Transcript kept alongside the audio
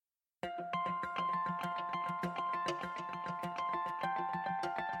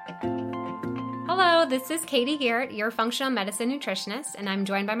Hello, this is Katie Garrett, your functional medicine nutritionist, and I'm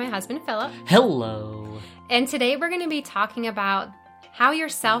joined by my husband, Philip. Hello. And today we're going to be talking about how your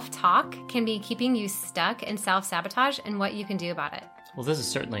self-talk can be keeping you stuck in self-sabotage and what you can do about it. Well, this is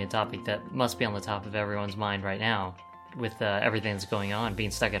certainly a topic that must be on the top of everyone's mind right now with everything that's going on,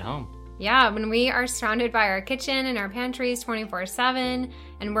 being stuck at home. Yeah, when we are surrounded by our kitchen and our pantries 24/7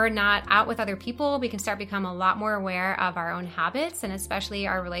 and we're not out with other people, we can start to become a lot more aware of our own habits and especially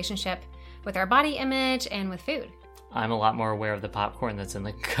our relationship with our body image and with food. I'm a lot more aware of the popcorn that's in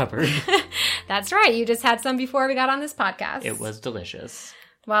the cupboard. That's right. You just had some before we got on this podcast. It was delicious.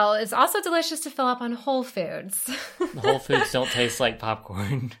 Well, it's also delicious to fill up on whole foods. Whole foods don't taste like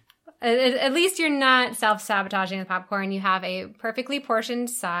popcorn. At least you're not self-sabotaging with popcorn. You have a perfectly portioned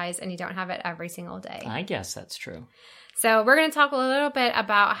size and you don't have it every single day. I guess that's true. So we're going to talk a little bit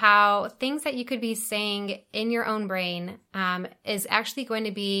about how things that you could be saying in your own brain is actually going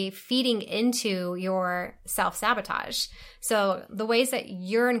to be feeding into your self-sabotage. So the ways that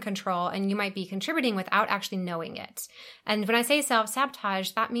you're in control and you might be contributing without actually knowing it. And when I say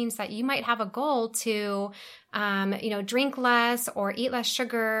self-sabotage, that means that you might have a goal to drink less or eat less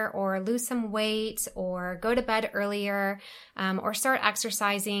sugar or lose some weight or go to bed earlier or start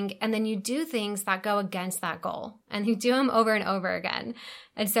exercising. And then you do things that go against that goal and you do them over and over again.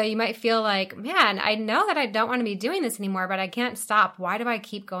 And so you might feel like, man, I know that I don't want to be doing this anymore, but I can't stop. Why do I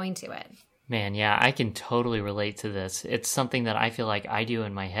keep going to it? Man, yeah, I can totally relate to this. It's something that I feel like I do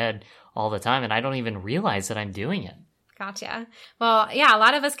in my head all the time and I don't even realize that I'm doing it. Gotcha. Well, yeah, a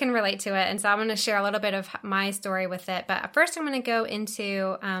lot of us can relate to it. And so I'm going to share a little bit of my story with it. But first, I'm going to go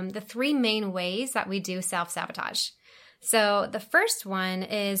into the three main ways that we do self-sabotage. So the first one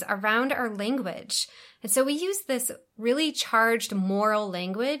is around our language. And so we use this really charged moral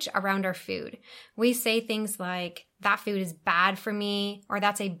language around our food. We say things like, that food is bad for me, or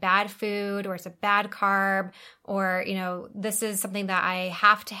that's a bad food, or it's a bad carb, or, this is something that I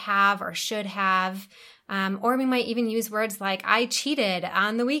have to have or should have. Or we might even use words like, I cheated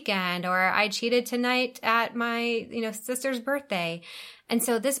on the weekend, or I cheated tonight at my, sister's birthday. And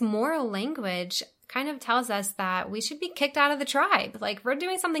so this moral language kind of tells us that we should be kicked out of the tribe. Like, if we're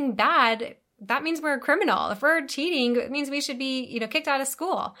doing something bad, that means we're a criminal. If we're cheating, it means we should be, kicked out of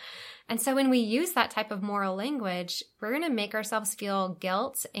school. And so when we use that type of moral language, we're going to make ourselves feel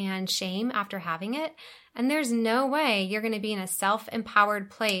guilt and shame after having it. And there's no way you're going to be in a self-empowered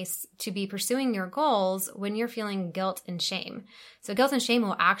place to be pursuing your goals when you're feeling guilt and shame. So guilt and shame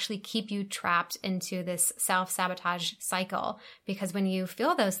will actually keep you trapped into this self-sabotage cycle because when you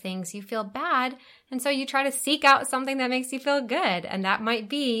feel those things, you feel bad. And so you try to seek out something that makes you feel good. And that might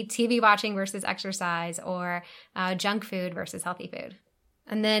be TV watching versus exercise or junk food versus healthy food.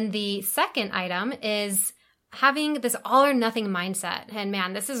 And then the second item is having this all or nothing mindset. And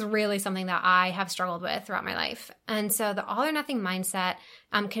man, this is really something that I have struggled with throughout my life. And so the all or nothing mindset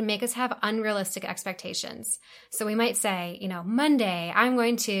can make us have unrealistic expectations. So we might say, Monday, I'm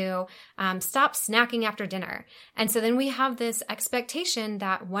going to stop snacking after dinner. And so then we have this expectation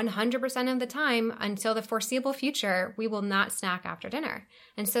that 100% of the time until the foreseeable future, we will not snack after dinner.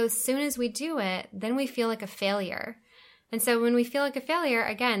 And so as soon as we do it, then we feel like a failure. And so when we feel like a failure,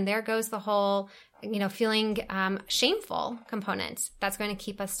 again, there goes the whole, feeling shameful component that's going to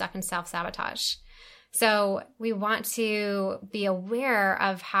keep us stuck in self-sabotage. So we want to be aware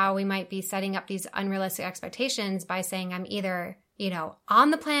of how we might be setting up these unrealistic expectations by saying I'm either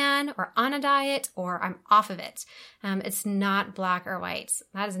on the plan or on a diet or I'm off of it. It's not black or white.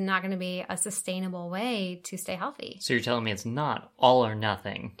 That is not going to be a sustainable way to stay healthy. So you're telling me it's not all or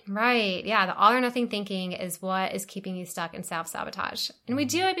nothing. Right. Yeah. The all or nothing thinking is what is keeping you stuck in self-sabotage. And we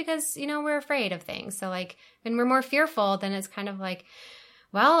do it because, we're afraid of things. So like when we're more fearful, then it's kind of like,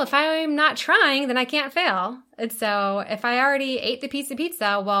 well, if I'm not trying, then I can't fail. And so if I already ate the piece of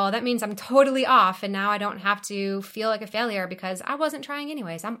pizza, well, that means I'm totally off. And now I don't have to feel like a failure because I wasn't trying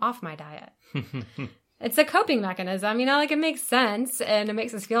anyways. I'm off my diet. It's a coping mechanism, it makes sense and it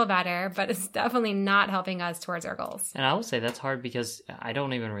makes us feel better, but it's definitely not helping us towards our goals. And I would say that's hard because I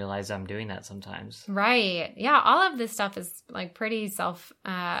don't even realize I'm doing that sometimes. Right. Yeah. All of this stuff is like pretty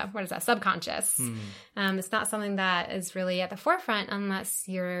subconscious. It's not something that is really at the forefront unless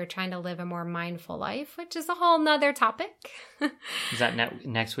you're trying to live a more mindful life, which is a whole nother topic. Is that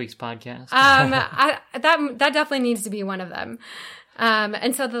next week's podcast? That definitely needs to be one of them.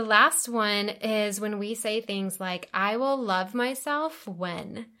 And so the last one is when we say things like, I will love myself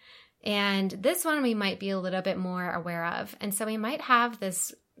when, and this one we might be a little bit more aware of. And so we might have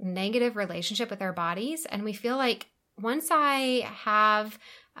this negative relationship with our bodies and we feel like once I have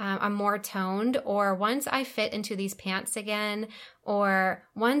I'm more toned, or once I fit into these pants again, or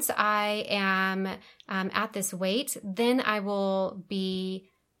once I am at this weight, then I will be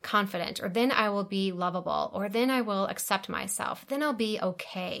confident, or then I will be lovable, or then I will accept myself. Then I'll be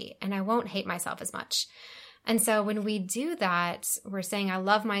okay, and I won't hate myself as much. And so when we do that, we're saying I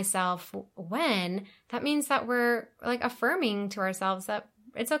love myself when, that means that we're like affirming to ourselves that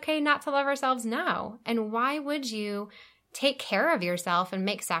it's okay not to love ourselves now. And why would you take care of yourself and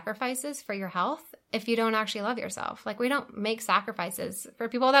make sacrifices for your health if you don't actually love yourself? Like, we don't make sacrifices for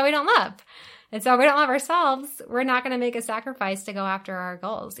people that we don't love. And so if we don't love ourselves, we're not going to make a sacrifice to go after our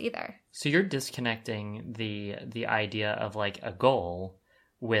goals either. So you're disconnecting the idea of like a goal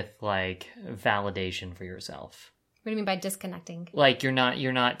with like validation for yourself. What do you mean by disconnecting? Like you're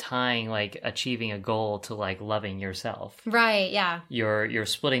not tying like achieving a goal to like loving yourself. Right, yeah. You're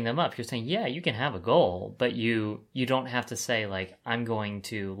splitting them up. You're saying, yeah, you can have a goal, but you don't have to say like, I'm going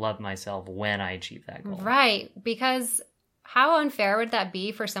to love myself when I achieve that goal. Right, because how unfair would that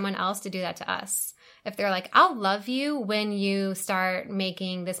be for someone else to do that to us? If they're like, I'll love you when you start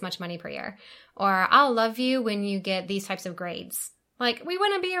making this much money per year, or I'll love you when you get these types of grades. Like, we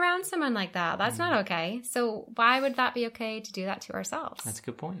wouldn't be around someone like that. That's not okay. So why would that be okay to do that to ourselves? That's a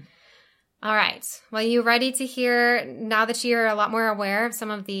good point. All right. Well, you ready to hear, now that you're a lot more aware of some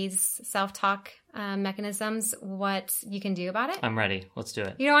of these self-talk mechanisms, what you can do about it? I'm ready. Let's do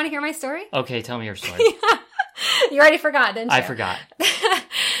it. You don't want to hear my story? Okay, tell me your story. You already forgot, didn't you? I forgot.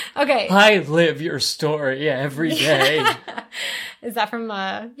 Okay. I live your story every day. Is that from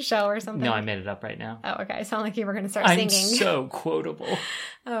a show or something? No, I made it up right now. Oh, okay. It sounded like you were going to start I'm singing. so quotable.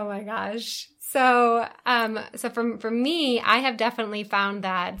 Oh my gosh. So for me, I have definitely found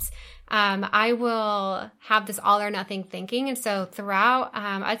that I will have this all or nothing thinking. And so throughout,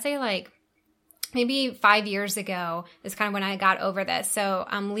 I'd say like maybe 5 years ago is kind of when I got over this. So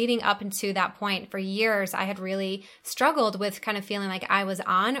leading up into that point, for years, I had really struggled with kind of feeling like I was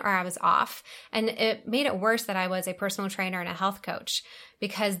on or I was off. And it made it worse that I was a personal trainer and a health coach,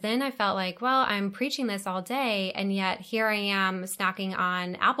 because then I felt like, well, I'm preaching this all day, and yet here I am snacking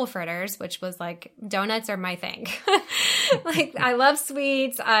on apple fritters, which was like, donuts are my thing. Like, I love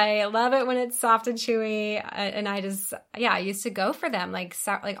sweets. I love it when it's soft and chewy. And I used to go for them like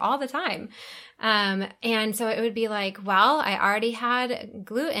all the time. And so it would be like, well, I already had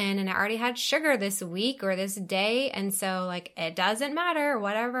gluten and I already had sugar this week or this day. And so like, it doesn't matter,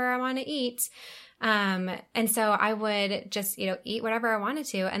 whatever I want to eat. And so I would just, eat whatever I wanted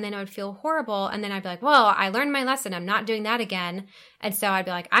to, and then I would feel horrible. And then I'd be like, well, I learned my lesson. I'm not doing that again. And so I'd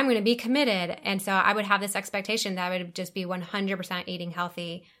be like, I'm going to be committed. And so I would have this expectation that I would just be 100% eating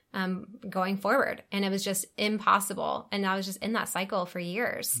healthy, going forward. And it was just impossible. And I was just in that cycle for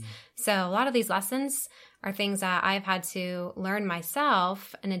years. So a lot of these lessons are things that I've had to learn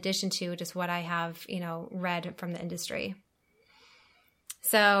myself, in addition to just what I have, read from the industry.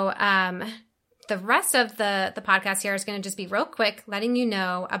 So, the rest of the podcast here is going to just be real quick, letting you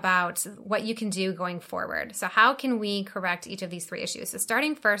know about what you can do going forward. So how can we correct each of these three issues? So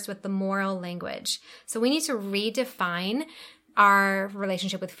starting first with the moral language. So we need to redefine our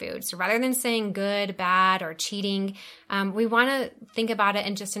relationship with food. So rather than saying good, bad, or cheating, we want to think about it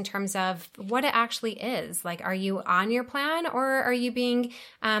in terms of what it actually is. Like, are you on your plan, or are you being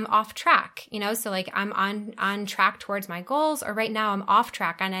off track? So like, I'm on track towards my goals, or right now I'm off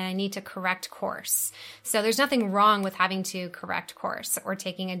track and I need to correct course. So there's nothing wrong with having to correct course or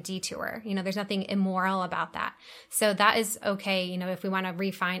taking a detour. There's nothing immoral about that. So that is okay, if we want to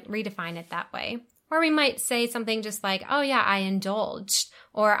redefine it that way. Or we might say something just like, oh yeah, I indulged,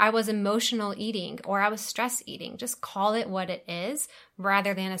 or I was emotional eating, or I was stress eating. Just call it what it is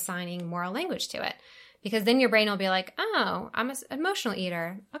rather than assigning moral language to it. Because then your brain will be like, oh, I'm an emotional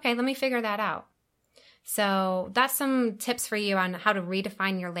eater. Okay, let me figure that out. So that's some tips for you on how to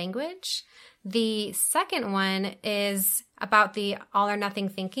redefine your language. The second one is about the all or nothing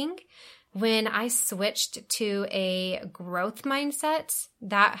thinking. When I switched to a growth mindset,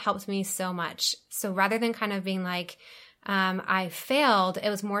 that helped me so much. So rather than kind of being like, I failed, it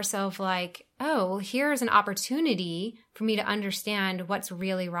was more so of like, oh, here's an opportunity for me to understand what's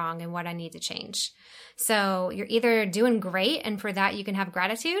really wrong and what I need to change. So you're either doing great, and for that you can have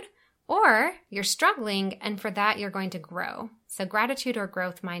gratitude, or you're struggling, and for that you're going to grow. So gratitude or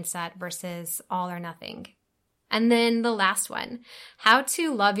growth mindset versus all or nothing. And then the last one, how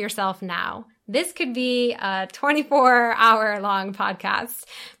to love yourself now. This could be a 24-hour-long podcast,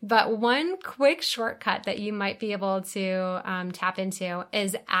 but one quick shortcut that you might be able to tap into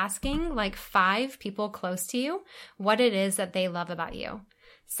is asking like 5 people close to you what it is that they love about you.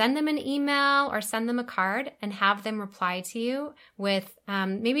 send them an email or send them a card and have them reply to you with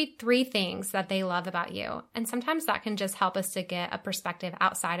maybe 3 things that they love about you. And sometimes that can just help us to get a perspective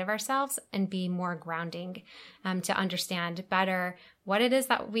outside of ourselves and be more grounding, to understand better what it is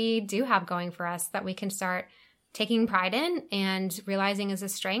that we do have going for us, that we can start taking pride in and realizing is a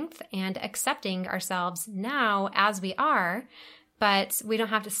strength and accepting ourselves now as we are, but we don't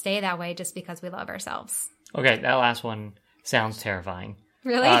have to stay that way just because we love ourselves. Okay, that last one sounds terrifying.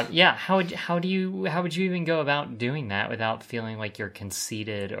 Really? Yeah. How would you even go about doing that without feeling like you're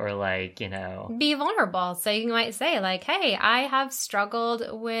conceited or like, Be vulnerable. So you might say like, hey, I have struggled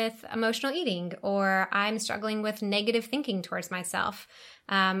with emotional eating, or I'm struggling with negative thinking towards myself.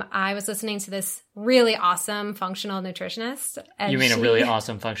 I was listening to this really awesome functional nutritionist. And you mean a really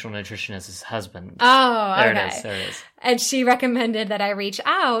awesome functional nutritionist's husband? Oh, okay. There it is. And she recommended that I reach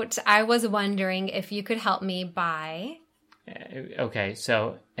out. I was wondering if you could help me by... Okay,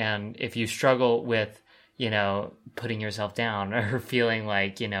 so, and if you struggle with, putting yourself down or feeling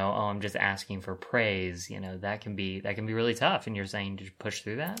like, oh, I'm just asking for praise, that can be really tough. And you're saying to push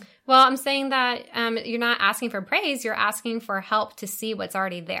through that? Well, I'm saying that you're not asking for praise. You're asking for help to see what's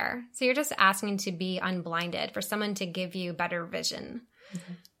already there. So you're just asking to be unblinded, for someone to give you better vision.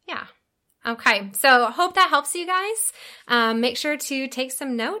 Mm-hmm. Yeah. Okay, so hope that helps you guys. Make sure to take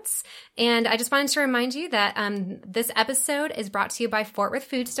some notes. And I just wanted to remind you that this episode is brought to you by Fort Worth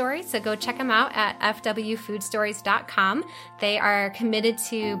Food Stories. So go check them out at fwfoodstories.com. They are committed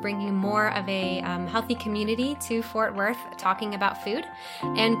to bringing more of a healthy community to Fort Worth talking about food.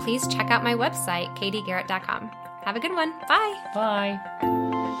 And please check out my website, katiegarrett.com. Have a good one. Bye. Bye.